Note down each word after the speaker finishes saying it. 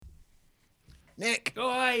Nick!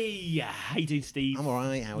 Oi! How you doing, Steve? I'm all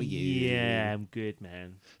right. How are you? Yeah, I'm good,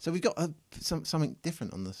 man. So we've got something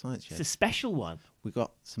different on the Science Shed. It's a special one. We've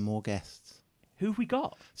got some more guests. Who have we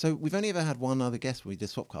got? So we've only ever had one other guest when we did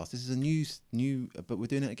Swapcast. This is a new, but we're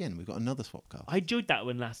doing it again. We've got another Swapcast. I enjoyed that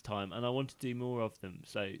one last time, and I want to do more of them.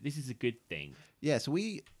 So this is a good thing. Yeah. So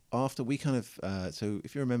after we kind of, so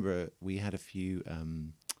if you remember, we had a few.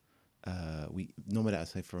 We nominated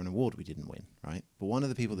ourselves for an award we didn't win, right? But one of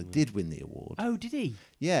the people that did win the award, Oh, did he?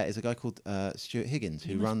 yeah, is a guy called Stuart Higgins,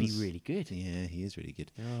 He who must runs. be really good. Yeah, he is really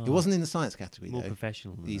good. Oh. He wasn't in the science category More though.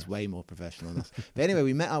 professional than He's us. way more professional than us. But anyway,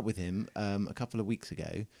 we met up with him a couple of weeks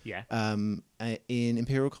ago Yeah. in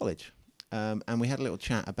Imperial College. And we had a little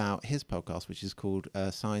chat about his podcast, which is called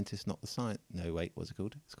Scientists Not the Science. No, wait, what's it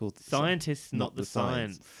called? It's called Scientists, not the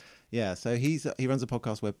science. Yeah, so he runs a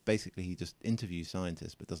podcast where basically he just interviews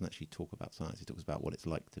scientists but doesn't actually talk about science. He talks about what it's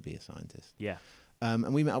like to be a scientist. Yeah.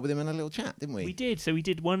 And we met up with him in a little chat, didn't we? We did. So we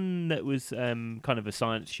did one that was kind of a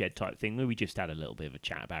science shed type thing where we just had a little bit of a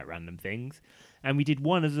chat about random things. And we did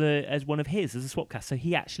one as one of his, as a Swapcast. So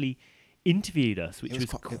he actually interviewed us, which It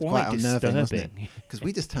was was quite quite unnerving, wasn't disturbing. Because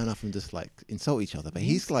we just turn up and just like insult each other. But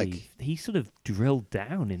he's like... He sort of drilled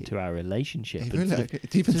down into our relationship. He and really, sort of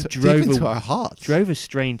deep sort into, of deep into our hearts. drove a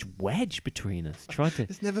strange wedge between us. Tried to...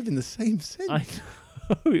 It's never been the same since. I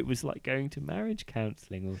know, it was like going to marriage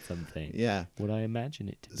counselling or something. Yeah. What I imagine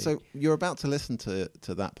it to be. So you're about to listen to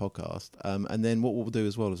that podcast, and then what we'll do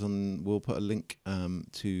as well is we'll put a link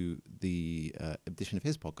to the edition of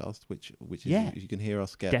his podcast, which is you can hear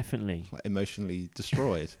us get definitely like, emotionally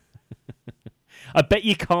destroyed. I bet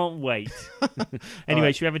you can't wait. Anyway,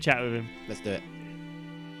 right. should we have a chat with him? Let's do it.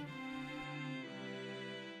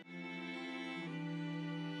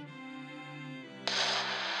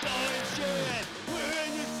 Science Shed! We're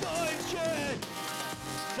in the Science Shed!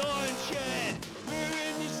 Science Shed! We're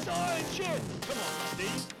in the Science Shed! Come on,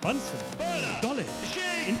 Steve! Bunsen, Burner! Dolly,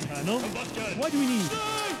 Machine! internal. Combustion! Why do we need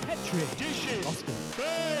Steam! Petri, Dishes! Oscar,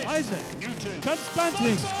 Space! Isaac, Newton!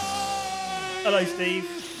 transplanting? Hello, Steve.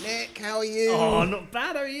 Nick, how are you? Oh, not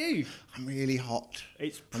bad. How are you? I'm really hot.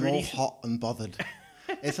 It's I'm all pretty. hot and bothered.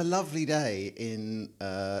 It's a lovely day in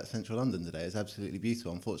central London today. It's absolutely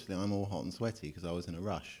beautiful. Unfortunately, I'm all hot and sweaty because I was in a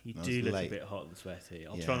rush. You and I do was look late. a bit hot and sweaty.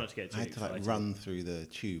 I'll Yeah. try not to get too I had to like excited. run through the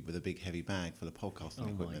tube with a big heavy bag full of podcasting Oh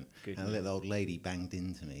my equipment, and a goodness. little old lady banged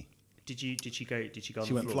into me. Did she go? Did she go? On She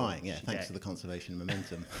the went floor? flying, yeah, She thanks dead? to the conservation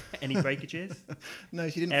momentum. Any breakages? No,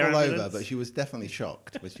 she didn't Air fall over, ambulance? but she was definitely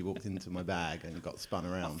shocked when she walked into my bag and got spun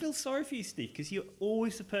I around. feel sorry for you, Steve, because you're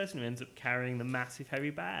always the person who ends up carrying the massive heavy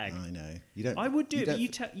bag. I know. You don't. I would do it, but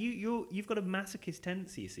don't- you've got a masochist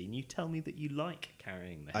tendency, you see, and you tell me that you like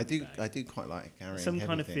carrying the I heavy do. bag. I do quite like carrying Some heavy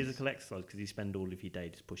kind of things. physical exercise because you spend all of your day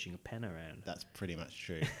just pushing a pen around. That's pretty much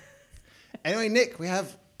true. Anyway, Nick, we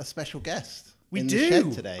have a special guest We in do. the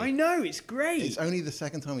shed today. I know, it's great. It's only the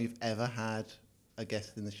second time we've ever had a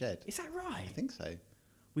guest in the shed. Is that right? I think so.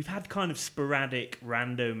 We've had kind of sporadic,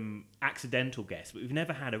 random, accidental guests, but we've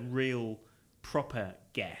never had a real, proper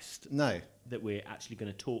guest No. that we're actually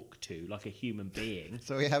going to talk to, like a human being.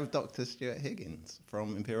 So we have Dr. Stuart Higgins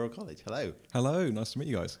from Imperial College. Hello. Hello, nice to meet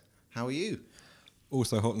you guys. How are you?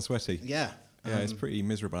 Also hot and sweaty. Yeah. Yeah, it's pretty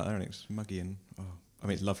miserable out there, and it's muggy and I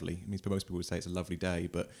mean it's lovely. I mean, most people would say it's a lovely day,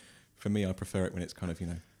 but for me, I prefer it when it's kind of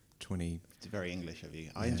 20. It's very English of you.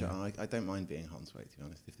 I Yeah. enjoy. I don't mind being hot and sweaty, to be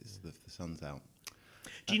honest, if the sun's out.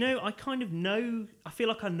 Do you know, I kind of know, I feel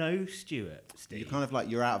like I know Stuart, Steve. You're kind of like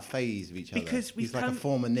you're out of phase of each other. Because we've He's like a come-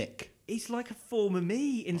 former Nick. He's like a former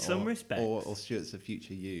me in some respects. Or Stuart's a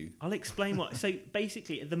future you. I'll explain what. So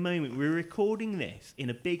basically, at the moment, we're recording this in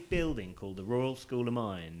a big building called the Royal School of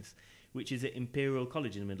Mines, which is at Imperial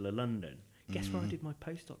College in the middle of London. Guess where I did my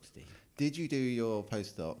postdoc, Steve? Did you do your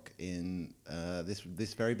postdoc in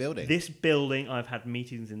this very building? This building, I've had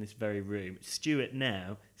meetings in this very room. Stuart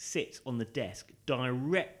now sits on the desk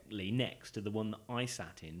directly next to the one that I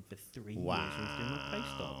sat in for 3 years when I was doing my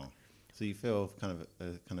postdoc. So you feel kind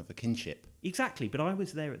of a kinship, Exactly, but I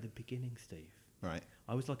was there at the beginning, Steve. right?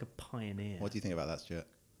 I was like a pioneer. What do you think about that, Stuart?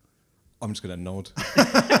 I'm just going to nod.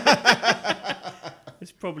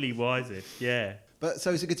 It's probably wisest, yeah. But so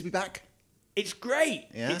is it good to be back? It's great.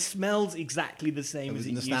 Yeah? It smells exactly the same It was as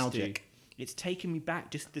it used nostalgic. to. It's taken me back.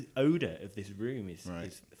 Just the odour of this room is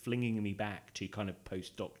Right. flinging me back to kind of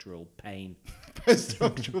postdoctoral pain.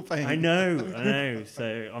 Postdoctoral pain. I know.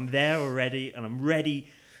 So I'm there already, and I'm ready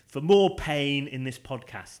for more pain in this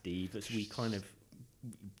podcast, Steve, as we kind of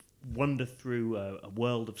wander through a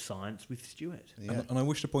world of science with Stuart. Yeah. And I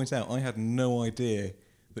wish to point out, I had no idea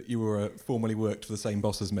that you were formerly worked for the same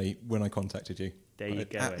boss as me when I contacted you. There you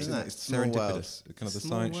go. Isn't that It's small world? serendipitous. Kind of the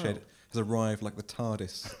Small science world. shed has arrived like the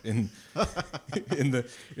TARDIS in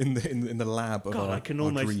in the lab of our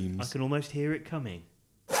dreams. I can almost hear it coming.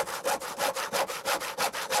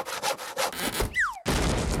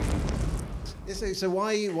 So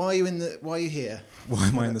why are you here? Why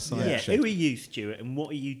am I in the science shed? Who are you, Stuart, and what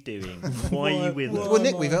are you doing? Why are you with us? Well,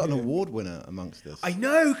 Nick, we've got an award winner amongst us. I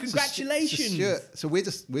know. Congratulations. So we're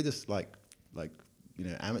just like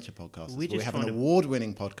amateur podcasters. We have an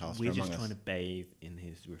award-winning podcaster We're among just us. trying to bathe in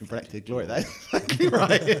his reflected glory. That's exactly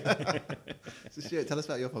right. So Stuart, tell us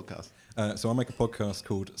about your podcast. So I make a podcast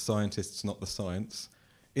called Scientists Not the Science.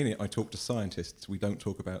 In it, I talk to scientists. We don't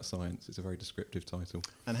talk about science. It's a very descriptive title.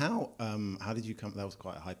 And how did you come? That was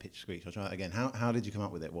quite a high-pitched screech. I'll try that again. How did you come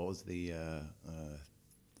up with it? What was the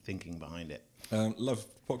thinking behind it? Love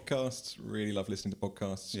podcasts. Really love listening to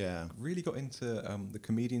podcasts. Yeah. Really got into the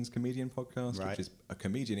Comedian podcast, which is a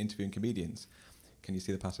comedian interviewing comedians. Can you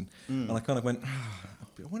see the pattern? And I kind of went,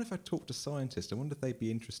 I wonder if I talked to scientists. I wonder if they'd be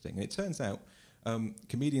interesting. And it turns out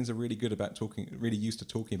comedians are really good about really used to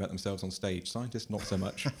talking about themselves on stage. Scientists, not so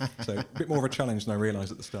much. So a bit more of a challenge than I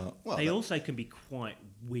realised at the start. Well, they also can be quite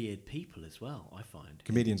weird people as well, I find.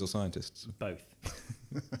 Comedians or scientists? Both.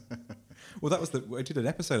 Well, I did an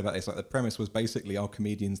episode about this. Like the premise was basically, are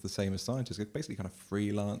comedians the same as scientists? It's basically kind of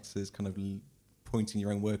freelancers, kind of pointing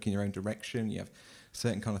your own work in your own direction. You have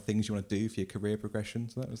certain kind of things you want to do for your career progression.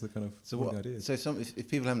 So that was the kind of the idea. So if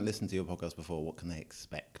people haven't listened to your podcast before, what can they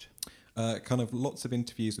expect? Kind of lots of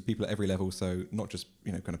interviews with people at every level. So not just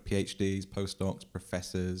kind of PhDs, postdocs,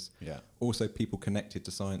 professors. Yeah. Also people connected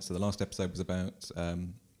to science. So the last episode was about.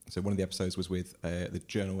 So one of the episodes was with the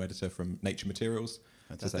journal editor from Nature Materials.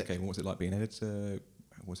 Fantastic. So, okay, what was it like being an editor?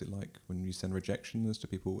 What was it like when you send rejections? Do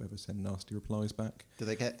people ever send nasty replies back? Do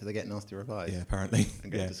they get nasty replies? Yeah, apparently.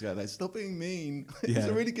 And just go like, stop being mean. Yeah. It's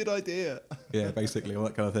a really good idea. Yeah, basically all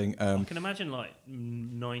that kind of thing. I can imagine like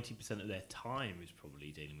 90% of their time is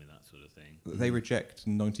probably dealing with that sort of thing. They reject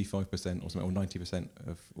 95% or something, or 90%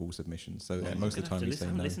 of all submissions. So most of the time you say no.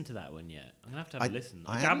 I haven't listened to that one yet. I'm gonna have to have a listen.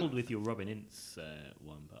 I dabbled with your Robin Ince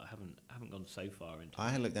one, but I haven't gone so far into. I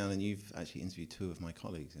had looked down, and you've actually interviewed two of my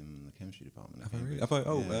colleagues in the chemistry department. Have I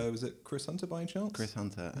really? Was it Chris Hunter by any chance? Chris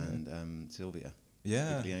Hunter and Sylvia.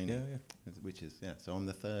 Yeah. Which is So I'm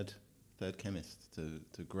the third chemist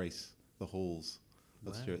to grace the halls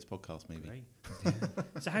of Stuart's podcast, maybe. Great.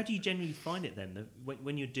 So how do you generally find it then?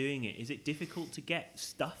 When you're doing it, is it difficult to get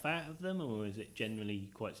stuff out of them, or is it generally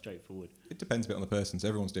quite straightforward? It depends a bit on the person. So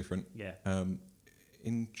everyone's different. Yeah.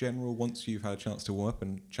 In general, once you've had a chance to warm up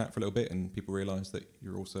and chat for a little bit, and people realise that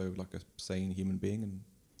you're also like a sane human being and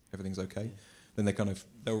everything's okay, then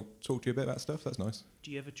they'll talk to you a bit about stuff. That's nice. Do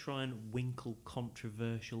you ever try and winkle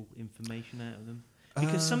controversial information out of them?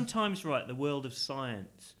 Because sometimes, the world of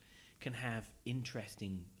science can have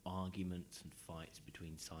interesting arguments and fights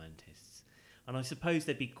between scientists. And I suppose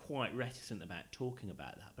they'd be quite reticent about talking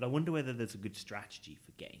about that. But I wonder whether there's a good strategy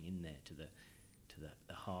for getting in there to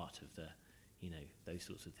the heart of the, those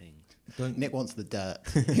sorts of things. Nick wants the dirt.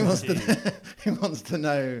 He wants to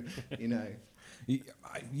know,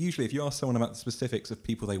 Usually, if you ask someone about the specifics of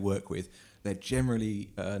people they work with, they're generally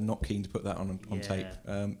not keen to put that on tape.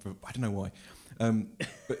 I don't know why.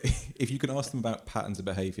 But if you can ask them about patterns of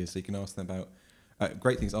behaviour, so you can ask them about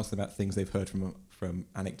great things, ask them about things they've heard from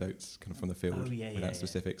anecdotes, kind of from the field, without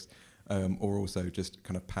specifics, or also just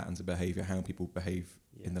kind of patterns of behaviour, how people behave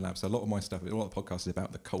in the lab. So a lot of my stuff, a lot of the podcast is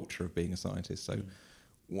about the culture of being a scientist. So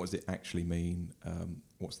what does it actually mean?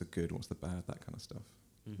 What's the good? What's the bad? That kind of stuff.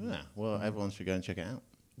 Mm-hmm. Yeah, well, everyone should go and check it out.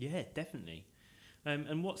 Yeah, definitely.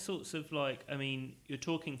 And what sorts of you're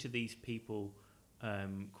talking to these people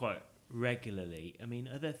quite regularly.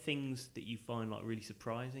 Are there things that you find really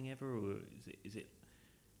surprising ever, or is it?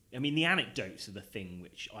 The anecdotes are the thing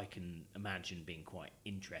which I can imagine being quite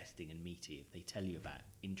interesting and meaty if they tell you about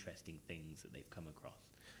interesting things that they've come across.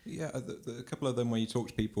 Yeah, a couple of them where you talk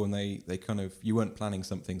to people and they kind of, you weren't planning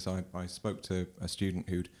something. So I spoke to a student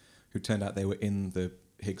who turned out they were in the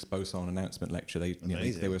Higgs boson announcement lecture.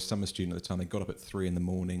 They were a summer student at the time. They got up at 3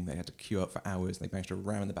 a.m. They had to queue up for hours. They managed to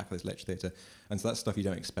ram in the back of this lecture theatre. And so that's stuff you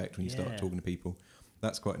don't expect when you start talking to people.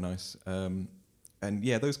 That's quite nice. And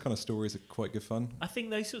those kind of stories are quite good fun. I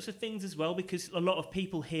think those sorts of things as well, because a lot of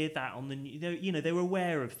people hear that on the, they're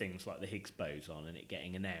aware of things like the Higgs boson and it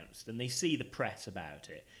getting announced, and they see the press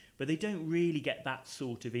about it, but they don't really get that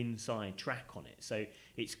sort of inside track on it. So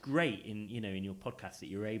it's great in your podcast that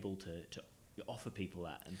you're able to offer people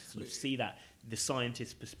that and to sort of see that the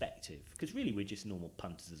scientist's perspective, because really we're just normal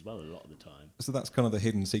punters as well a lot of the time. So that's kind of the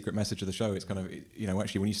hidden secret message of the show. It's kind of,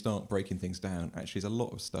 actually when you start breaking things down, actually there's a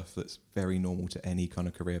lot of stuff that's very normal to any kind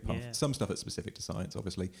of career path. Some stuff that's specific to science,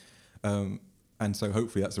 obviously, and And so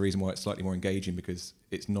hopefully that's the reason why it's slightly more engaging, because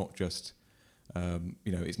it's not just,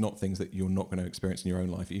 it's not things that you're not going to experience in your own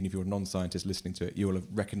life. Even if you're a non-scientist listening to it, you will have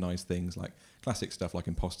recognised things like classic stuff like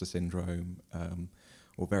imposter syndrome,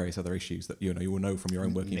 or various other issues that you will know from your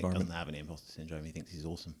own working environment. Nick doesn't have any imposter syndrome. He thinks he's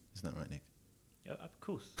awesome. Isn't that right, Nick? Yeah, of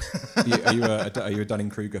course. Are you a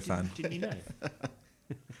Dunning-Kruger fan? Didn't you know?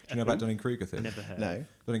 Do you know about Dunning-Kruger thing? Never heard. No.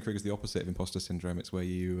 Dunning-Kruger's the opposite of imposter syndrome. It's where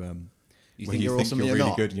you think you're awesome, you're you're really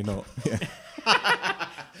not. good and you're not. Yeah.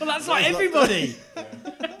 Well, that's like everybody.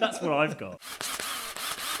 That's what I've got.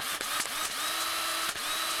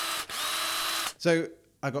 So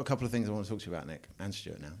I've got a couple of things I want to talk to you about, Nick and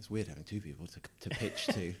Stuart now. It's weird having two people to pitch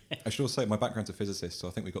to. I should also say my background's a physicist, so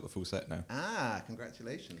I think we've got the full set now.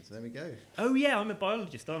 Congratulations. There we go. Oh, yeah, I'm a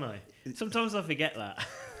biologist, aren't I? Sometimes I forget that.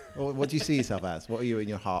 Well, what do you see yourself as? What are you in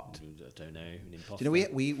your heart? I don't know, an imposter. Do you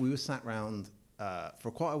know, we were sat round,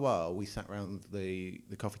 for quite a while, we sat round the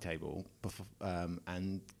coffee table before,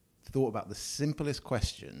 and thought about the simplest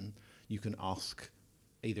question you can ask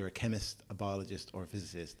either a chemist, a biologist, or a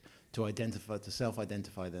physicist to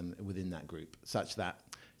self-identify them within that group, such that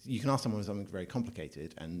you can ask someone something very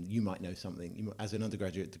complicated, and you might know something. As an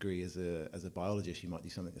undergraduate degree, as a biologist, you might do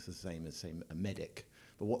something that's the same as, say, a medic.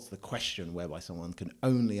 But what's the question whereby someone can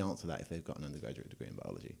only answer that if they've got an undergraduate degree in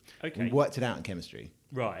biology? Okay. We worked it out in chemistry.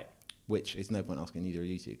 Right. Which is no point asking neither of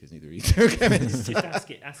you two, because neither of you two are chemists. Just ask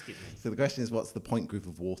it me. So the question is, what's the point group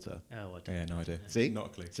of water? Oh, I don't Yeah, no idea. See? Not a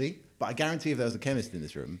clue. See? But I guarantee if there was a chemist in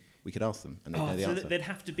this room, we could ask them and they'd know the so answer. there'd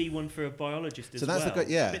have to be one for a biologist as So that's well.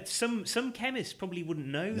 yeah. But some chemists probably wouldn't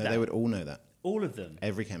know No, that. they would all know that. All of them.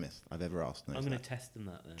 Every chemist I've ever asked knows I'm going that. to test them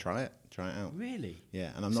that then. Try it out. Really?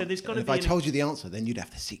 Yeah, and I'm So not. there's gotta and if be I an- told you the answer, then you'd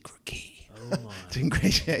have the secret key Oh my. to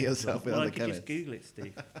ingratiate yourself with Well, I other could chemists. just Google it,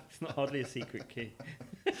 Steve. It's not hardly a secret key.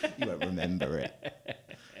 You won't remember it.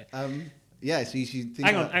 Yeah, so you should think.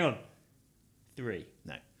 Hang about- on. 3.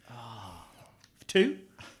 No, 2?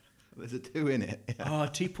 there's a 2 in it. Yeah. Oh,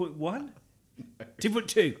 2.1?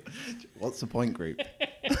 2.2? What's the point group?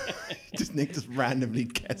 Nick just randomly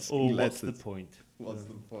guessing Or letters. what's the point? What's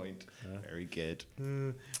the point? Very good.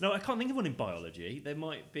 No, I can't think of one in biology. There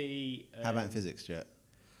might be... How about in physics, Jet?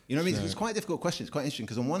 You know what I mean? It's quite a difficult question. It's quite interesting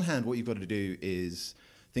because on one hand, what you've got to do is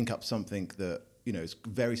think up something that, is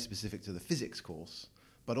very specific to the physics course,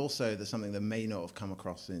 but also there's something that may not have come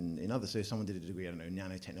across in others. So if someone did a degree, I don't know,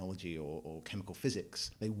 nanotechnology or chemical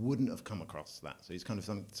physics, they wouldn't have come across that. So it's kind of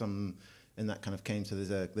some and that kind of came. So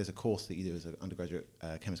there's a course that you do as an undergraduate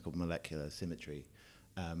chemist called molecular symmetry.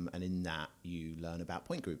 And in that, you learn about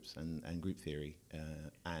point groups and group theory,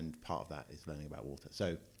 and part of that is learning about water.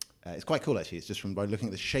 So it's quite cool, actually. It's just by looking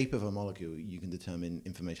at the shape of a molecule, you can determine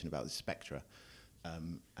information about the spectra.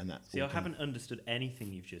 And that's. See, I haven't understood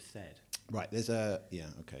anything you've just said. Right,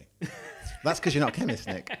 okay. That's because you're not a chemist,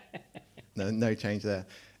 Nick. No change there.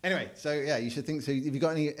 Anyway, so yeah, you should think. So, have you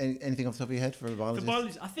got anything off the top of your head for a biologist? For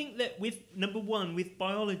biologists, I think that with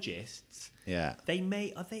biologists, yeah,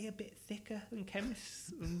 are they a bit thicker than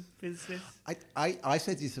chemists and physicists? I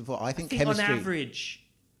said to you before. I think on chemistry. average,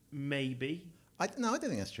 maybe. I don't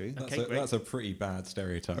think that's true. That's a pretty bad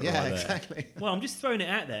stereotype. Yeah, right there. exactly. Well, I'm just throwing it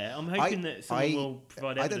out there. I'm hoping that someone will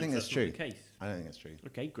provide evidence. I don't think that's true. Not the case. I don't think that's true.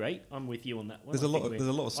 Okay, great. I'm with you on that one. There's a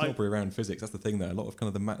lot of snobbery around physics. That's the thing, though. A lot of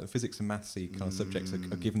kind of the physics and mathsy kind of subjects are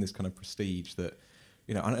given this kind of prestige that,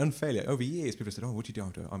 and unfairly over years people have said, "Oh, what do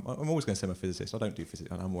you do?" I'm always going to say I'm a physicist. I don't do physics.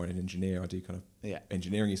 I'm more an engineer. I do kind of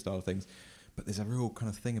engineering style things. But there's a real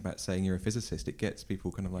kind of thing about saying you're a physicist. It gets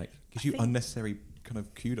people kind of gives you unnecessary kind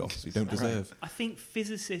of kudos you don't deserve. I think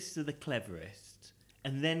physicists are the cleverest,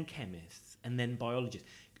 and then chemists, and then biologists.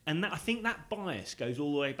 And I think that bias goes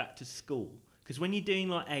all the way back to school. Because when you're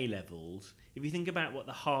doing A-levels, if you think about what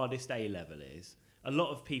the hardest A-level is, a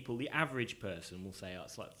lot of people, the average person will say,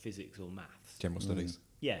 it's like physics or maths. General studies.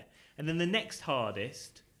 Yeah. And then the next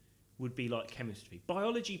hardest would be like chemistry.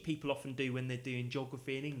 Biology people often do when they're doing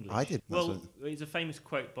geography and English. I did. Well, there's a famous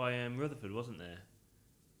quote by Rutherford, wasn't there?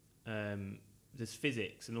 There's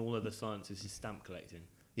physics and all other sciences is stamp collecting.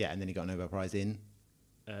 Yeah, and then he got a Nobel Prize in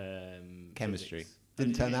chemistry. Physics.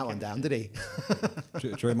 Didn't turn that one down, did he?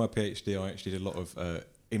 During my PhD, I actually did a lot of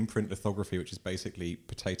imprint lithography, which is basically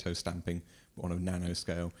potato stamping on a nano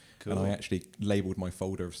scale. Cool. And I actually labelled my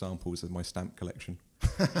folder of samples as my stamp collection.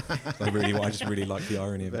 I just really like the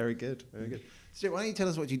irony of it. Very good, very good. Stuart, why don't you tell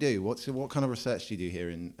us what you do? What kind of research do you do here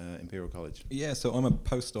in Imperial College? Yeah, so I'm a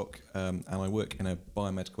postdoc and I work in a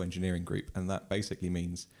biomedical engineering group, and that basically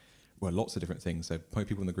means, well, lots of different things. So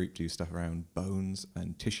people in the group do stuff around bones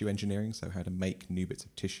and tissue engineering, so how to make new bits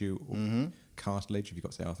of tissue or cartilage if you've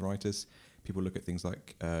got, say, arthritis. People look at things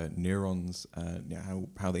like neurons,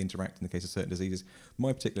 how they interact in the case of certain diseases.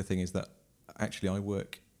 My particular thing is that actually I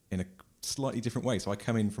work in a slightly different way. So I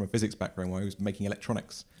come in from a physics background where I was making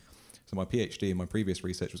electronics. So my PhD and my previous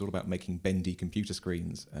research was all about making bendy computer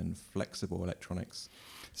screens and flexible electronics.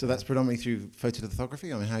 So that's predominantly through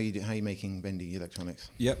photolithography? I mean, how are you making bendy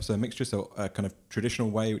electronics? Yep, so a mixture, so a kind of traditional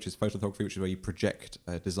way, which is photolithography, which is where you project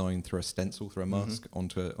a design through a stencil, through a mask,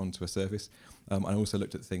 onto a surface. I also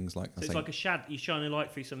looked at things like... So it's like a shadow. You shine a light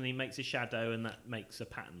through something, it makes a shadow, and that makes a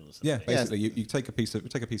pattern or something. Yeah, basically, you take a piece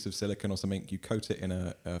of silicon or something, you coat it in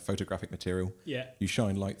a photographic material, you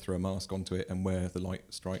shine light through a mask onto it, and where the light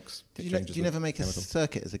strikes, Did you never make a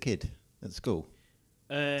circuit as a kid at school?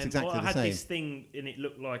 It's exactly I the had same. this thing, and it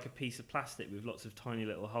looked like a piece of plastic with lots of tiny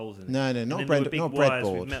little holes in it. No, not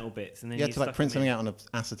breadboard. With metal bits, and then you had to like print them something out on an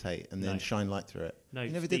acetate and then shine light through it. No,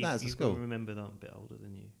 you never Steve, did that as a you school. will remember that. I'm a bit older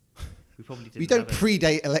than you. We probably didn't. We don't have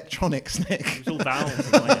predate electronics, Nick. It was all valves.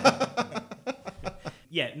 in my head.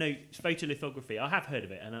 Yeah, no, photolithography. I have heard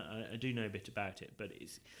of it, and I do know a bit about it. But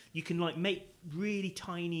you can like make really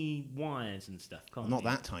tiny wires and stuff, can't Not you?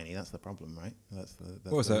 that tiny. That's the problem, right? That's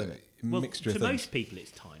the limit. Mixture to of things. most people,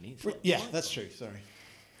 it's tiny. It's like that's true. Sorry.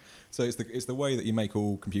 So it's the way that you make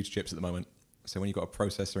all computer chips at the moment. So when you've got a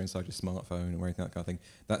processor inside your smartphone or anything, that kind of thing,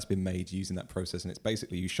 that's been made using that process. And it's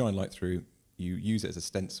basically you shine light through, you use it as a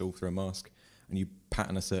stencil through a mask, and you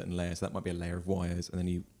pattern a certain layer. So that might be a layer of wires, and then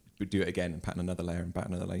you do it again and pattern another layer and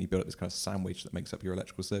pattern another layer. You build up this kind of sandwich that makes up your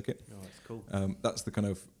electrical circuit. Oh, that's cool. That's the kind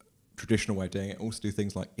of traditional way of doing it. Also do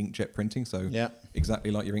things like inkjet printing. So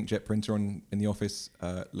exactly like your inkjet printer in the office,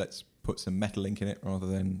 let's put some metal ink in it rather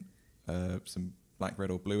than some black,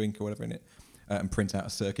 red or blue ink or whatever in it, and print out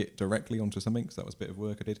a circuit directly onto something. So that was a bit of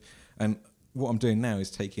work I did. And what I'm doing now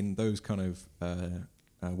is taking those kind of,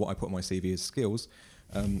 what I put on my CV as skills,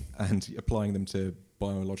 and applying them to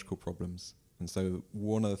biological problems. And so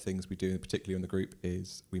one of the things we do, particularly in the group,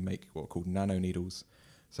 is we make what are called nano needles.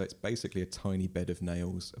 So it's basically a tiny bed of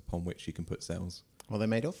nails upon which you can put cells. What are they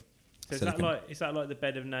made of? So is that like the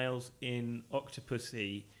bed of nails in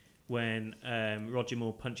Octopussy when Roger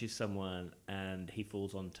Moore punches someone and he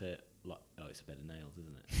falls onto it's a bed of nails,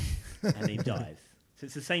 isn't it? And he dies. So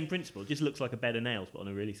it's the same principle. It just looks like a bed of nails, but on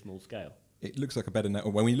a really small scale. It looks like a bed of nails.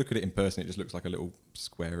 When you look at it in person, it just looks like a little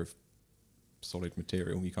square of solid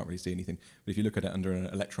material. You can't really see anything. But if you look at it under an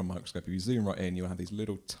electron microscope, if you zoom right in, you'll have these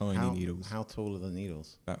little tiny needles. How tall are the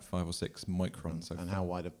needles? About 5 or 6 microns. And how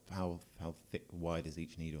wide is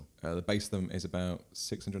each needle? The base of them is about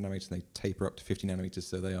 600 nanometers, and they taper up to 50 nanometers,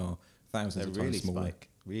 so they are thousands of times smaller.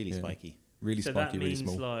 Really spiky. Really so spiky, that really means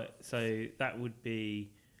small. So that would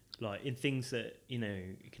be like in things that you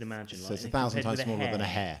can imagine. So like it's 1,000 times smaller than a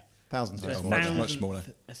hair. 1,000 So times a smaller. much smaller.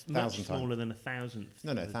 It's much 1,000 times. smaller than a thousandth.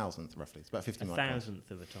 No, thousandth roughly. It's about 50 a microns.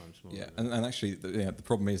 thousandth of a time smaller. Yeah, and actually, the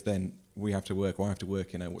problem is then I have to work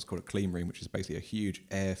in what's called a clean room, which is basically a huge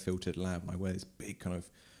air-filtered lab. And I wear this big kind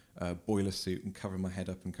of boiler suit and cover my head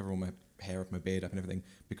up and cover all my hair up, my beard up and everything,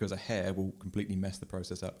 because a hair will completely mess the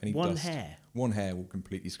process up. One hair will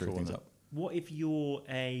completely screw things up. What if you're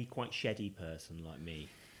a quite sheddy person like me?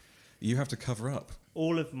 You have to cover up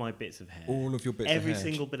all of my bits of hair. All of your bits of hair. Every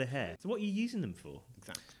single bit of hair. So what are you using them for?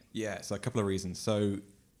 Exactly. Yeah, so a couple of reasons. So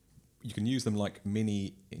you can use them like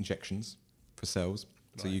mini injections for cells.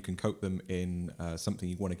 So you can coat them in something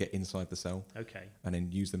you want to get inside the cell. Okay. And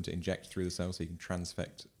then use them to inject through the cell so you can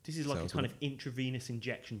transfect. This is like a kind of intravenous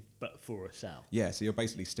injection, but for a cell. Yeah, so you're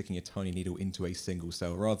basically sticking a tiny needle into a single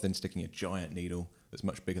cell rather than sticking a giant needle that's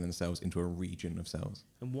much bigger than the cells into a region of cells.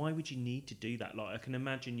 And why would you need to do that? Like, I can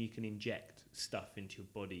imagine you can inject stuff into your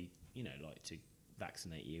body, like to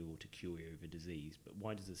vaccinate you or to cure you of a disease, but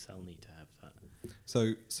why does a cell need to have that?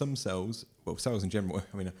 So some cells, cells in general,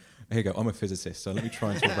 here you go, I'm a physicist, so let me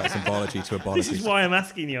try and talk about some biology to a biologist. This is why I'm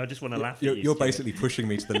asking you, I just want to laugh at you. You're basically pushing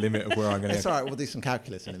me to the limit of where I'm going to... It's all right, we'll do some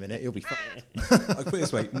calculus in a minute, you'll be fine. I'll put it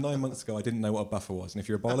this way, 9 months ago I didn't know what a buffer was, and if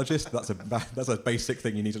you're a biologist, that's a basic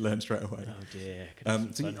thing you need to learn straight away. Oh dear.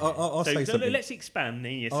 I'll say something. Let's expand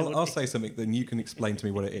then. Yes, I'll say something, then you can explain to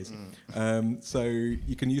me what it is. So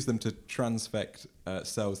you can use them to transfect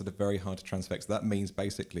cells that are very hard to transfect. So that means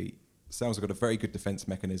basically cells have got a very good defense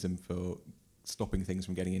mechanism for stopping things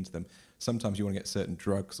from getting into them. Sometimes you want to get certain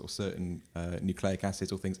drugs or certain nucleic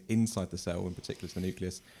acids or things inside the cell, in particular to the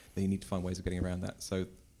nucleus, then you need to find ways of getting around that. So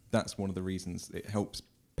that's one of the reasons it helps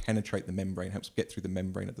penetrate the membrane, helps get through the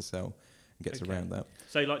membrane of the cell and gets around that.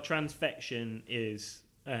 So like transfection is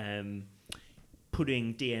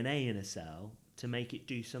putting DNA in a cell to make it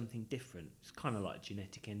do something different. It's kind of like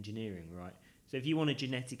genetic engineering, right? So if you want to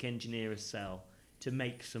genetic engineer a cell to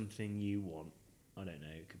make something you want, I don't know,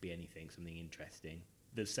 it could be anything, something interesting.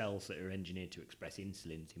 The cells that are engineered to express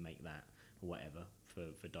insulin to make that, or whatever,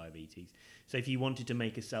 for diabetes. So if you wanted to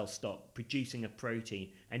make a cell stop producing a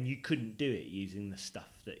protein and you couldn't do it using the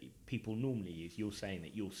stuff that people normally use, you're saying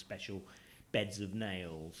that your special beds of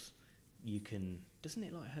nails, you can... Doesn't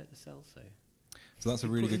it like hurt the cells though? So that's a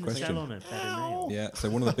really good Putting the question. cell on a bed of nails. Yeah, so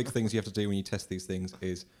one of the big things you have to do when you test these things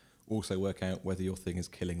is also work out whether your thing is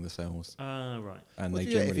killing the cells. Ah, right. And Well, they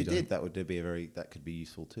if generally you don't. did, that would be that could be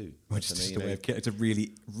useful too. Which is Something, just you a way know, of it's a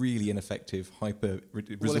really, really ineffective,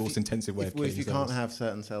 resource-intensive way of well, killing if you cells. can't have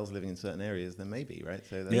certain cells living in certain areas, then maybe, right?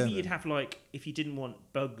 So that's Yeah. Maybe you'd have like, if you didn't want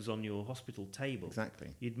bugs on your hospital table,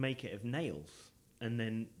 exactly. you'd make it of nails, and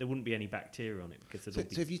then there wouldn't be any bacteria on it because there'd So, all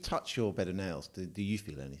be... so if you touch your bed of nails, do you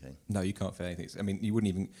feel anything? No, you can't feel anything. I mean, you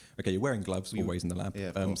wouldn't even... Okay, you're wearing gloves always in the lab, Yeah,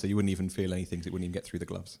 of course. so you wouldn't even feel anything, 'cause it wouldn't even get through the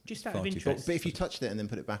gloves. Just It's out of far too interest. But if you touched it and then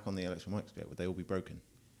put it back on the electron microscope, would they all be broken?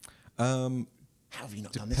 thick. How have you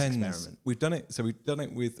not done this Depends. experiment? We've done it. So we've done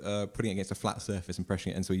it with putting it against a flat surface and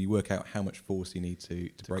pressing it, and so you work out how much force you need to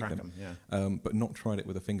break crack them. 'em, yeah. But not tried it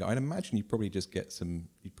with a finger. I'd imagine you'd probably just get some.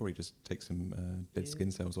 You'd probably just take some dead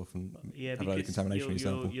skin cells off and Yeah, have a load of because contamination in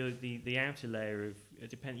your sample. you're the outer layer of... It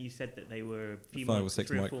depends. You said that they were a few 5 or 6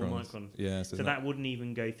 3 or 4 microns. microns. Yeah, So that wouldn't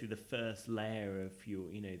even go through the first layer of your,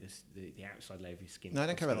 the outside layer of your skin. No, I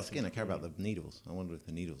don't care about the Starting skin. I care to about the needles. I wonder if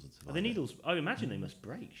the needles would survive. Well, the needles, I imagine they must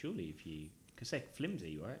break, surely, if you... Because they're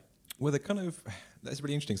flimsy, right? Well, they're kind of, that's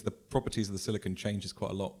really interesting. So the properties of the silicon changes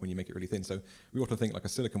quite a lot when you make it really thin. So we often think like a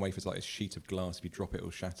silicon wafer is like a sheet of glass. If you drop it,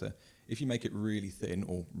 it'll shatter. If you make it really thin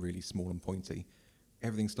or really small and pointy,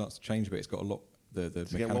 everything starts to change a bit. It's got a lot, the it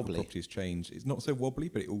get mechanical wobbly? properties change. It's not so wobbly,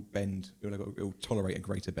 but it will bend. It'll tolerate a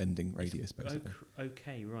greater bending radius, basically.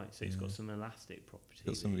 Okay, right. So it's got some elastic properties.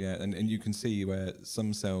 Got some, yeah, and you can see where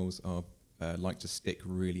some cells are like to stick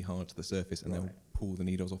really hard to the surface, and they'll pull the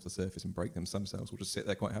needles off the surface and break them. Some cells will just sit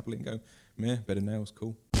there quite happily and go, meh, better nails,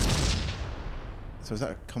 cool. So I was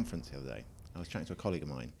at a conference the other day. I was chatting to a colleague of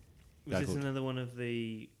mine. Was this another one of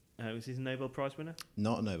the... was this a Nobel Prize winner?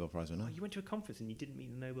 Not a Nobel Prize winner. Oh, you went to a conference and you didn't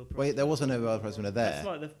meet the Nobel Prize Wait, there was a Nobel Prize winner there. That's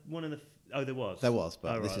like one of the... Oh, there was? There was,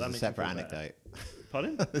 but Oh, this right, is that a makes me separate feel better. anecdote.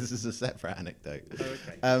 Pardon? This is a separate anecdote. Oh,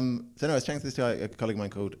 okay. So no, I was chatting to this guy, a colleague of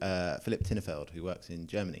mine called Philipp Tinnefeld, who works in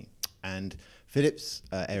Germany. And Philipp's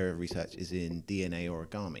area of research is in DNA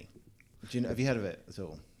origami. Have you heard of it at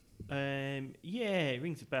all? Yeah, it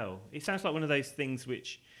rings a bell. It sounds like one of those things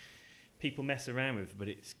which people mess around with, but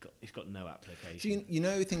it's got no application. So you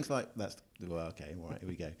know things like that's well, okay, all right, here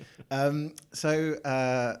we go.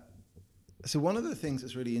 So one of the things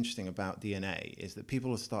that's really interesting about DNA is that people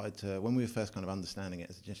have started to, when we were first kind of understanding it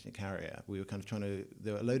as a genetic carrier, we were kind of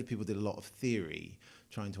there were a load of people did a lot of theory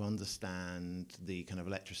trying to understand the kind of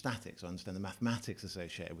electrostatics, or understand the mathematics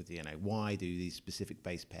associated with DNA. Why do these specific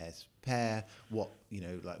base pairs pair?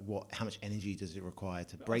 How much energy does it require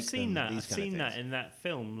to break them? I've seen that in that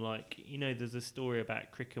film. Like, there's a story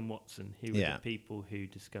about Crick and Watson, who were the people who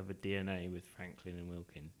discovered DNA with Franklin and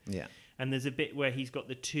Wilkin. Yeah. And there's a bit where he's got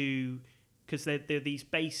the two, because they're these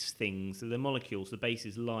base things, the molecules, the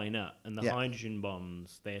bases line up, and the hydrogen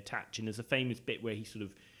bonds, they attach. And there's a famous bit where he sort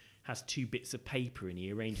of has two bits of paper and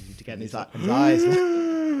he arranges them together. And his eyes.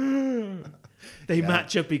 They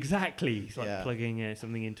match up exactly. It's like Yeah. plugging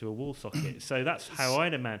something into a wall socket. So that's how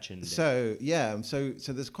I'd imagined it. So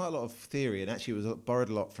there's quite a lot of theory, and actually it was borrowed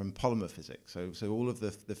a lot from polymer physics. So all of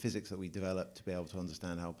the physics that we developed to be able to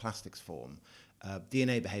understand how plastics form,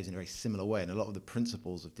 DNA behaves in a very similar way, and a lot of the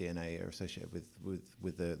principles of DNA are associated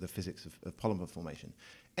with the physics of polymer formation.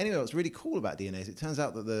 Anyway, what's really cool about DNA is it turns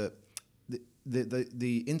out that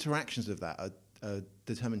the interactions of that are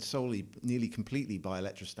determined solely, nearly completely by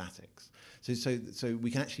electrostatics. So we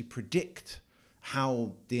can actually predict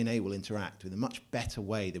how DNA will interact in a much better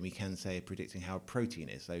way than we can, say, predicting how a protein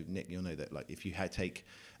is. So, Nick, you'll know that, like, if you take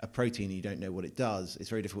a protein and you don't know what it does, it's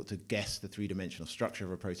very difficult to guess the three-dimensional structure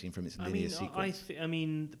of a protein from its linear sequence.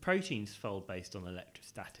 The proteins fold based on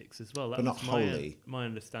electrostatics as well. But not wholly. My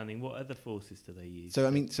understanding. What other forces do they use?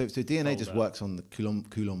 So DNA just fold works on the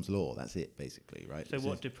Coulomb's law. That's it, basically, right? So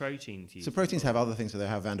what do proteins use? So proteins have other things. So they'll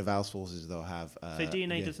have Van der Waals forces. They'll have. So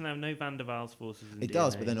DNA doesn't have no Van der Waals forces. It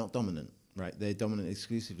does, but they're not dominant. Right, they're dominant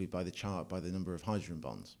exclusively by the number of hydrogen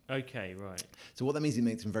bonds. Okay, right. So what that means, it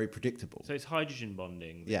makes them very predictable. So it's hydrogen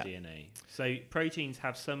bonding with DNA. So proteins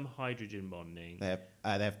have some hydrogen bonding. They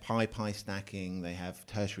have pi stacking. They have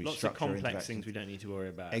tertiary Lots structure. Lots of complex things we don't need to worry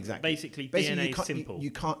about. Exactly. Basically DNA is simple.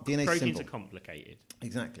 DNA's proteins simple. are complicated.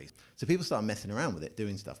 Exactly. So people start messing around with it,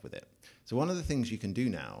 doing stuff with it. So one of the things you can do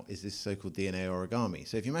now is this so-called DNA origami.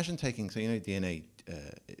 So if you imagine taking, DNA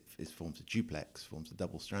forms a duplex, forms a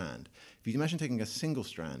double strand. If you imagine taking a single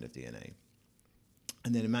strand of DNA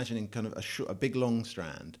and then imagining kind of a big long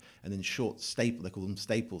strand and then short staple, they call them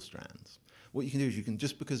staple strands. what you can do is you can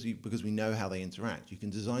just because we know how they interact, you can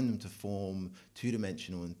design them to form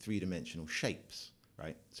 2-dimensional and 3-dimensional shapes,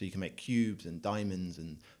 right? So you can make cubes and diamonds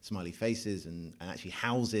and smiley faces and actually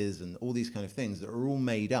houses and all these kind of things that are all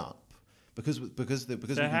made up because.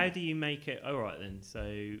 So how do you make it? All right then.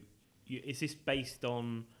 So is this based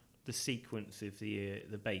on the sequence of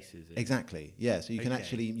the bases? Exactly. Yeah. So you can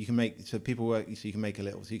actually you can make people work. So you can make so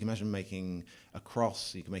you can imagine making a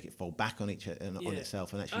cross. You can make it fold back on on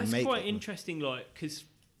itself and actually That's make. That's quite interesting. Like because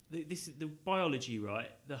this is the biology, right?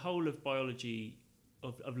 The whole of biology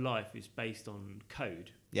of life is based on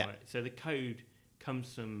code. Yeah. Right? So the code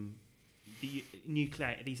comes from the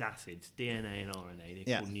these acids, DNA and RNA.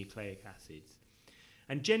 They're called nucleic acids.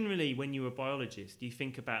 And generally, when you're a biologist, you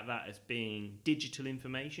think about that as being digital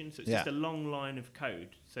information. So it's just a long line of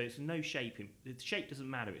code. So it's no shape. The shape doesn't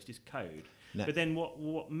matter. It's just code. No. But then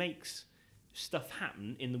what makes stuff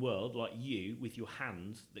happen in the world, like you with your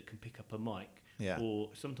hands that can pick up a mic, or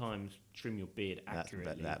sometimes trim your beard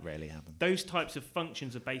accurately. That rarely happens. Those types of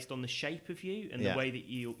functions are based on the shape of you and the way that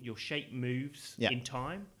your shape moves in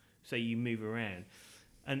time. So you move around.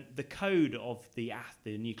 And the code of the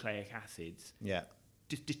nucleic acids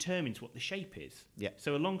determines what the shape is. Yeah.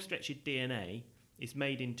 So a long stretch of DNA is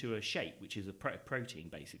made into a shape, which is a protein,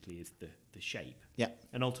 basically, is the shape. Yeah.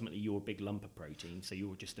 And ultimately, you're a big lump of protein, so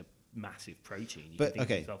you're just a massive protein. You can think of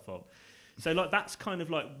yourself of. So like that's kind of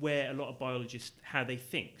like where a lot of biologists, how they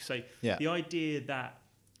think. So the idea that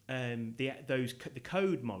the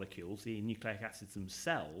code molecules, the nucleic acids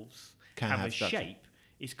themselves, have a shape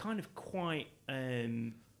is kind of quite...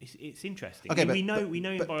 It's interesting. Okay, we know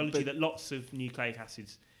in biology that lots of nucleic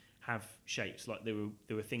acids have shapes. Like there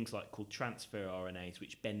were things like called transfer RNAs,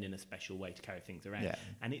 which bend in a special way to carry things around. Yeah.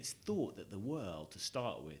 And it's thought that the world, to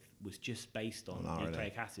start with, was just based on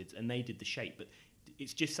nucleic acids, and they did the shape. But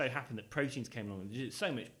it's just so happened that proteins came along and did it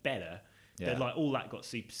so much better. Yeah. Like all that got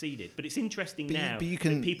superseded, but it's interesting that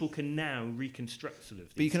people can now reconstruct sort of.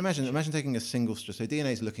 But you can imagine taking a single strand. So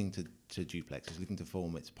DNA is looking to duplex, it's looking to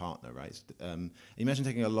form its partner, right? Imagine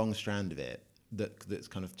taking a long strand of it that's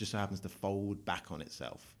kind of just so happens to fold back on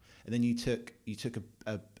itself, and then you took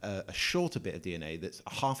a shorter bit of DNA that's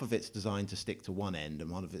half of it's designed to stick to one end and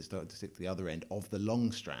one of it's designed to stick to the other end of the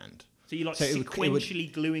long strand. So you're like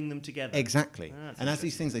sequentially gluing them together. Exactly. And as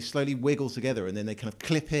these things, they slowly wiggle together and then they kind of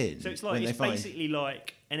clip in. So it's like basically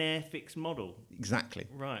like an Airfix model. Exactly.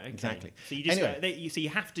 Right. Okay. Exactly. So you just so you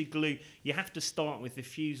have to glue. You have to start with the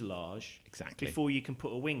fuselage before you can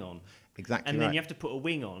put a wing on. Exactly. And then you have to put a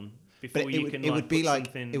wing on before you can. It would be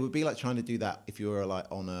like trying to do that if you were like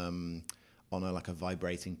on a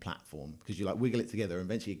vibrating platform, because you like wiggle it together and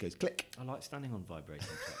eventually it goes click. I like standing on vibrating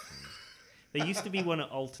platforms. There used to be one at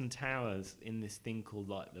Alton Towers in this thing called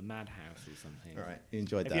like the Madhouse or something. All right, you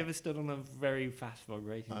enjoyed that. Have you ever stood on a very fast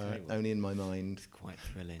vibrating table? Only in my mind. It's quite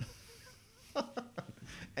thrilling.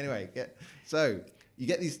 Anyway, so you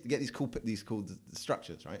get these cool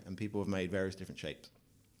structures, right? And people have made various different shapes.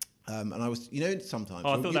 And I was, sometimes.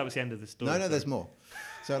 Oh, I thought that was the end of the story. No, there's more.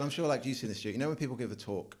 So I'm sure, like you see in the studio, when people give a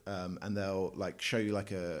talk and they'll like show you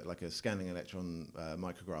like a scanning electron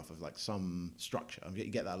micrograph of like some structure. You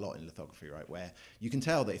get that a lot in lithography, right? Where you can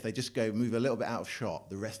tell that if they just move a little bit out of shot,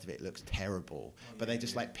 the rest of it looks terrible. But they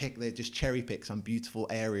just they just cherry pick some beautiful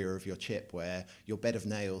area of your chip where your bed of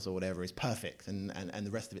nails or whatever is perfect, and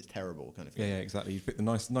the rest of it's terrible, kind of thing. Yeah, exactly. You pick the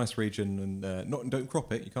nice region and don't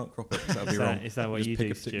crop it. You can't crop it. That'd be wrong. Is that what you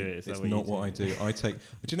do, Stuart? It's not what I do. I take.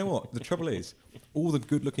 Do you know what the trouble is? All the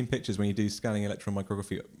good-looking pictures when you do scanning electron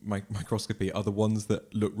microscopy are the ones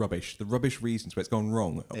that look rubbish. The rubbish reasons where it's gone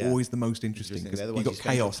wrong are always the most interesting, because you've got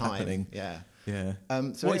chaos happening. Yeah.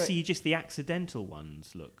 So you just the accidental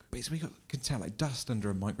ones look? But we can tell like dust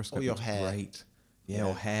under a microscope. Or your hair. Great. Yeah,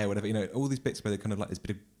 or hair, whatever. All these bits where they kind of like there's a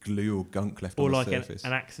bit of glue or gunk left on the surface. Or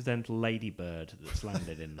like an accidental ladybird that's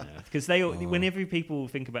landed in there. Because whenever people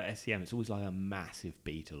think about SEM, it's always like a massive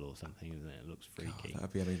beetle or something, isn't it? It looks freaky.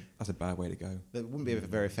 That's a bad way to go. There wouldn't be a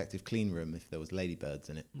very effective clean room if there was ladybirds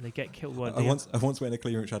in it. They get killed by I once went in a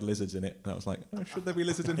clean room which had lizards in it, and I was like, should there be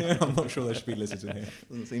lizards in here? I'm not sure there should be lizards in here.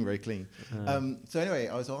 Doesn't seem very clean. So anyway,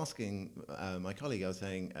 I was asking my colleague, I was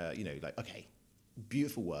saying, okay,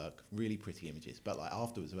 beautiful work, really pretty images, but like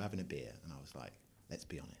afterwards we were having a beer and I was like, let's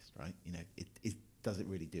be honest, right? Does it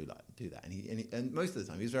really do that? And most of the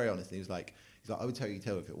time he was very honest, and he was like I would totally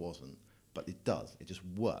tell if it wasn't, but it does. It just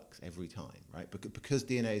works every time, right? Because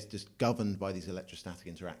DNA is just governed by these electrostatic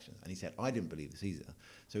interactions. And he said, I didn't believe this either.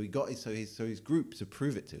 So his group, to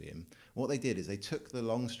prove it to him, what they did is they took the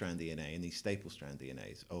long strand DNA and these staple strand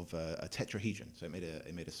DNAs of a tetrahedron. So it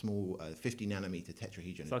made a small 50 nanometer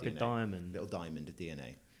tetrahedron. It's like DNA, a diamond. Little diamond of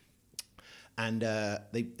DNA. and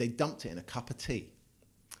they dumped it in a cup of tea.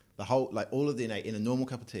 The whole, like all of the DNA in a normal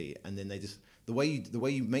cup of tea, and then they just the way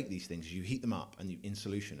you make these things is you heat them up and in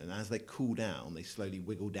solution, and as they cool down, they slowly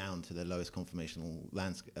wiggle down to the lowest conformational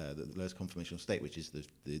the lowest conformational state, which is the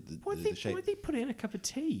shape. Why did they put it in a cup of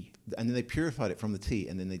tea? And then they purified it from the tea,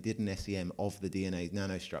 and then they did an SEM of the DNA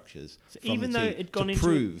nanostructures. So from even the though tea it had gone to into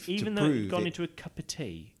prove, even to though it prove had gone it- into a cup of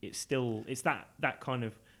tea, it's that kind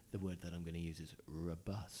of, the word that I'm going to use is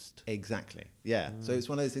robust. Exactly. Yeah. So it's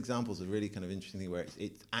one of those examples of really kind of interesting thing where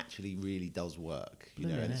it actually really does work, you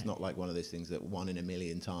know, and it's not like one of those things that 1 in a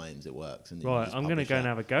million times it works. And then you Right, just I'm going to publish go and that.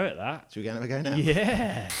 have a go at that. Should we go and have a go now?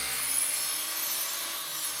 Yeah.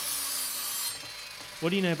 What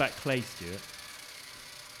do you know about clay, Stuart?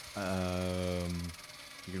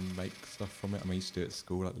 You can make stuff from it. I mean, I used to do it at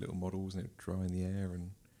school, like the little models, and it would dry in the air.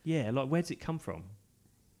 And Yeah, like where does it come from?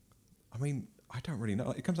 I mean, I don't really know.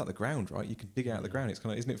 Like, it comes out of the ground, right? You can dig it out of the ground. It's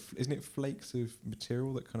kind of isn't it flakes of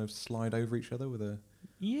material that kind of slide over each other with a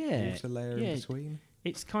water layer in between?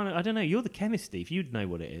 It's kind of, I don't know. You're the chemist, Steve. You'd know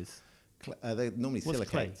what it is. They're normally What's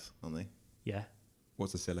clay? silicates, aren't they? Yeah.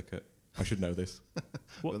 What's a silicate? I should know this.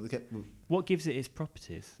 What- Well, What gives it its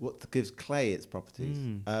properties? what gives clay its properties?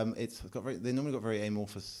 They normally got very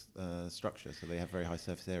amorphous structure, so they have very high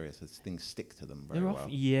surface area, so things stick to them very They're well.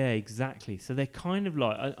 yeah, exactly. So they're kind of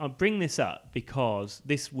like, I bring this up because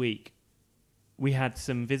this week we had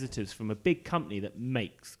some visitors from a big company that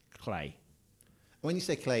makes clay. When you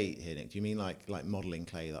say clay here, Nick, do you mean like modelling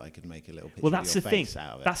clay that I could make a little picture Well, of that's your the thing. face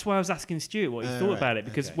out of it? That's why I was asking Stuart what he thought right, about it,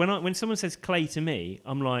 because okay. when someone says clay to me,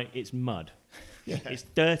 I'm like, it's mud. Yeah. It's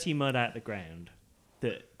dirty mud out the ground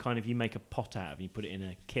that kind of you make a pot out of, and you put it in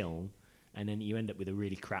a kiln, and then you end up with a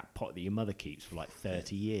really crap pot that your mother keeps for like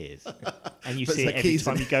 30 years. And you Puts see the it every keys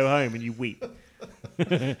in time you go home and you weep. Let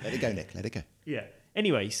it go, Nick. Let it go. Yeah.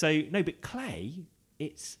 Anyway, so no, but clay,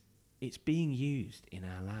 it's being used in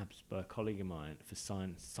our labs by a colleague of mine for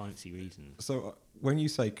sciencey reasons. So when you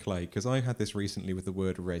say clay, because I had this recently with the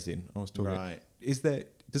word resin, I was talking. Right.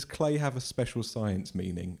 Does clay have a special science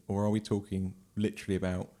meaning, or are we talking literally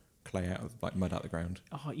about clay out of like mud out the ground?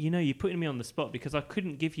 Oh, you're putting me on the spot because I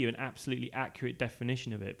couldn't give you an absolutely accurate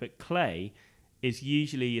definition of it. But clay is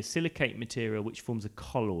usually a silicate material which forms a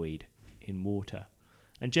colloid in water,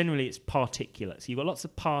 and generally it's particulate. So you've got lots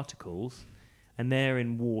of particles, and they're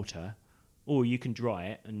in water, or you can dry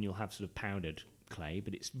it and you'll have sort of powdered clay,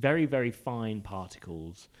 but it's very, very fine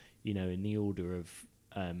particles, in the order of,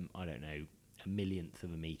 I don't know, 1/1000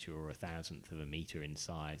 of a metre or 1,000th of a metre in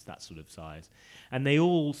size, that sort of size. And they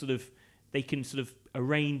all they can sort of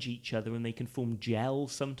arrange each other, and they can form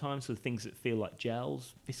gels sometimes, so things that feel like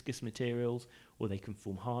gels, viscous materials, or they can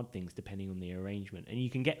form hard things depending on the arrangement. And you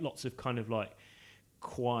can get lots of kind of like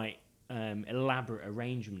quite elaborate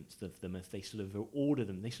arrangements of them as they sort of order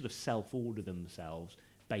them. They sort of self-order themselves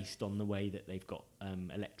based on the way that they've got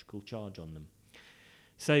electrical charge on them.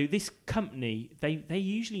 So this company, they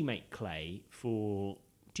usually make clay for...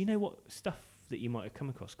 Do you know what stuff that you might have come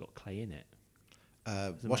across got clay in it?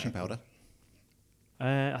 Washing powder,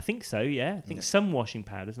 I think so, yeah. I think some washing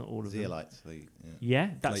powders, not all of them. zeolite. Yeah,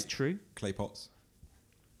 that's Clay- true. Clay pots.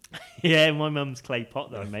 Yeah, my mum's clay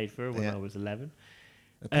pot that I made for her when Yeah. I was 11.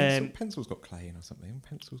 Pencil's got clay in or something.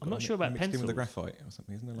 Pencil's I'm got not sure about mixed in with the pencils. graphite or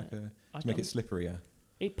something, isn't there? Like I to make don't- it slipperier.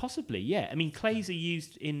 It possibly, yeah. I mean, clays are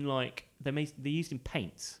used in they're used in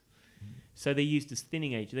paints, so they're used as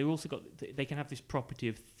thinning agent. They've also got they can have this property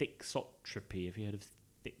of thixotropy. Have you heard of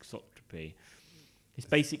thixotropy? It's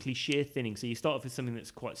basically shear thinning. So you start off with something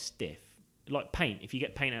that's quite stiff, like paint. If you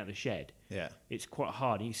get paint out of the shed, Yeah. it's quite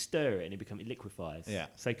hard, and you stir it, and it liquefies. Yeah.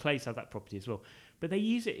 So clays have that property as well, but they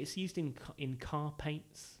use it. It's used in car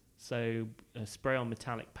paints. So spray on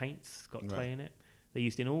metallic paints got clay Right. in it. They're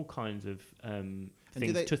used in all kinds of And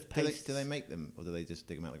things. Toothpaste. do they make them, or do they just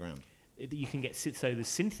dig them out of the ground? You can get so there's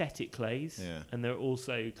synthetic clays, Yeah. and there are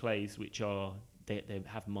also clays which are they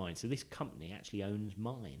have mines. So this company actually owns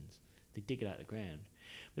mines. They dig it out of the ground,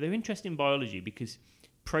 but they're interested in biology because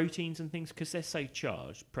proteins and things, because they're so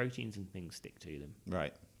charged, proteins and things stick to them.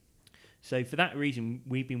 Right. So for that reason,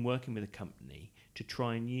 we've been working with a company to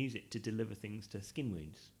try and use it to deliver things to skin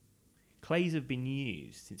wounds. Clays have been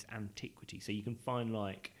used since antiquity, so you can find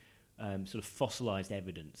sort of fossilized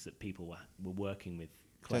evidence that people were working with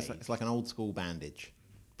So clay. it's like an old school bandage.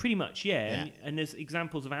 Pretty much, yeah. Yeah. And there's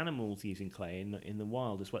examples of animals using clay in the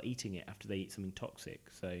wild as well, eating it after they eat something toxic.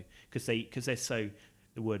 So because they're so,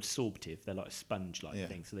 the word sorptive, they're like a sponge-like Yeah.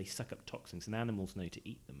 thing, so they suck up toxins, and animals know to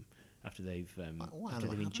eat them after they've What after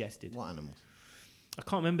they've animal? ingested. What animals? I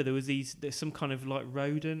can't remember. There's some kind of like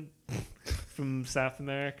rodent from South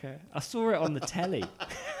America. I saw it on the telly.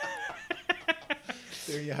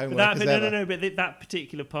 Doing your homework. But that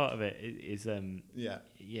particular part of it is yeah,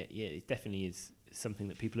 it definitely is something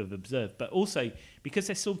that people have observed. But also, because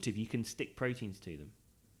they're sorptive, you can stick proteins to them.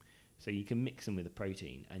 So you can mix them with a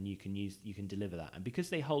protein, and you can deliver that. And because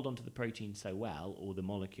they hold onto the protein so well, or the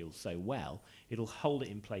molecules so well, it'll hold it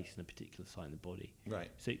in place in a particular site in the body. right.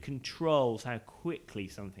 So it controls how quickly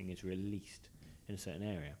something is released in a certain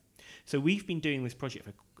area. So we've been doing this project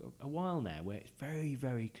for a while now, where it's very,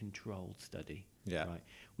 very controlled study. Yeah. Right.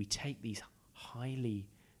 We take these highly,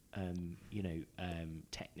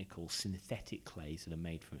 technical synthetic clays that are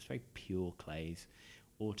made from very pure clays,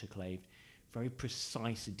 autoclaved, very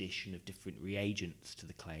precise addition of different reagents to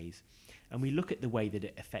the clays, and we look at the way that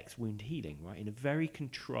it affects wound healing, right, in a very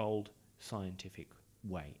controlled scientific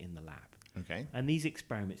way in the lab. Okay. And these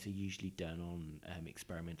experiments are usually done on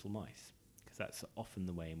experimental mice, because that's often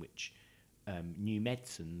the way in which new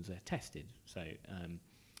medicines are tested. So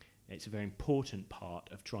it's a very important part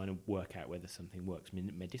of trying to work out whether something works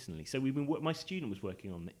medicinally. So my student was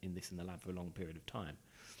working on in this in the lab for a long period of time.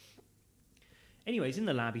 Anyways, in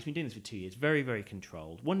the lab, he's been doing this for 2 years, very, very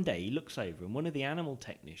controlled. One day, he looks over, and one of the animal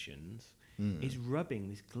technicians is rubbing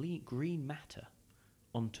this green matter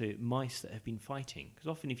onto mice that have been fighting. Because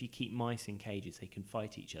often if you keep mice in cages, they can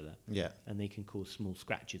fight each other. Yeah. And they can cause small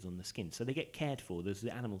scratches on the skin. So they get cared for. There's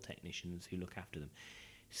the animal technicians who look after them.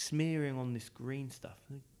 Smearing on this green stuff.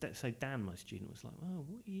 So Dan, my student, was like, "Oh,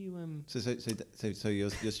 what are you?" So your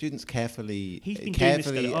student's carefully He's been doing this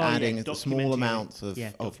study. adding a documenting small it. amount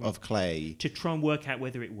of clay, to try and work out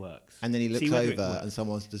whether it works. and then he looks See whether it over works. and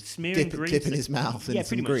someone's just Smearing dipping his mouth in some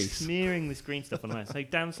pretty grease. much smearing this green stuff on the So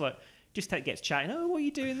Dan's like, gets chatting. "Oh, what are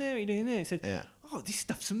you doing there? What are you doing there?" He said, Yeah. "Oh, this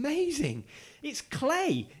stuff's amazing. It's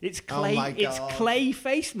clay. It's Oh clay. my It's God. clay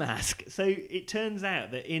face mask." So it turns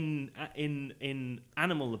out that in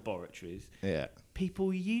animal laboratories, Yeah. people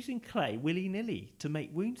are using clay willy-nilly to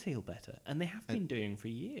make wounds heal better, and they have been doing for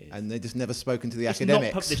years. And they just never spoken to the It's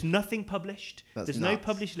academics. there's nothing published. That's There's nuts. no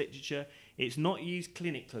published literature. It's not used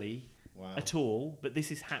clinically Wow. at all. But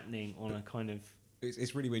this is happening on a kind of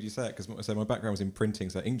It's really weird you say it, because my background was in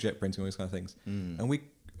printing, so inkjet printing, all these kind of things. And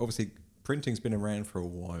printing's been around for a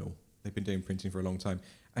while. They've been doing printing for a long time.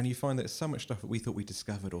 And you find that so much stuff that we thought we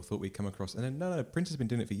discovered or thought we'd come across. And then, no, printers have been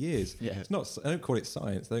doing it for years. Yeah. It's not, I don't call it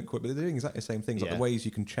science, but they're doing exactly the same things. Like Yeah. the ways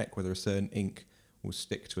you can check whether a certain ink will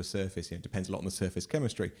stick to a surface. It depends a lot on the surface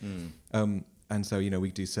chemistry. And so,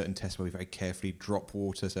 we do certain tests where we very carefully drop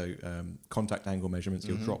water, so contact angle measurements,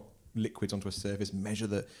 you'll drop liquids onto a surface, measure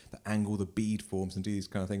the angle the bead forms, and do these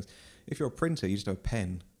kind of things. If you're a printer, you just have a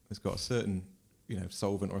pen that's got a certain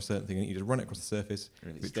solvent or a certain thing, and you just run it across the surface.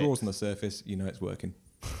 Really If it sticks. draws on the surface, it's working.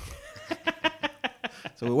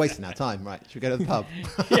 So we're wasting our time, right? Should we go to the pub?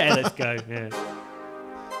 yeah. Let's go. Yeah.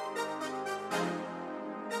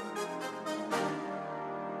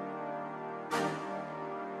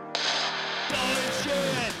 Science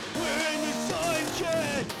shed! We're in the science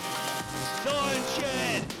shed! Science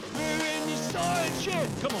shed! We're in the science shed!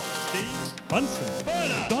 Come on, Steve! Bunsen,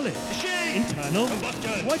 Burner! Dolly, Machine! internal.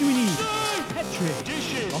 Combustion! What do we need? Stove! Petri,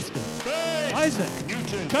 Dishes! Oscar, Base! Isaac,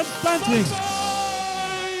 Newton! transplanting. Bunsen!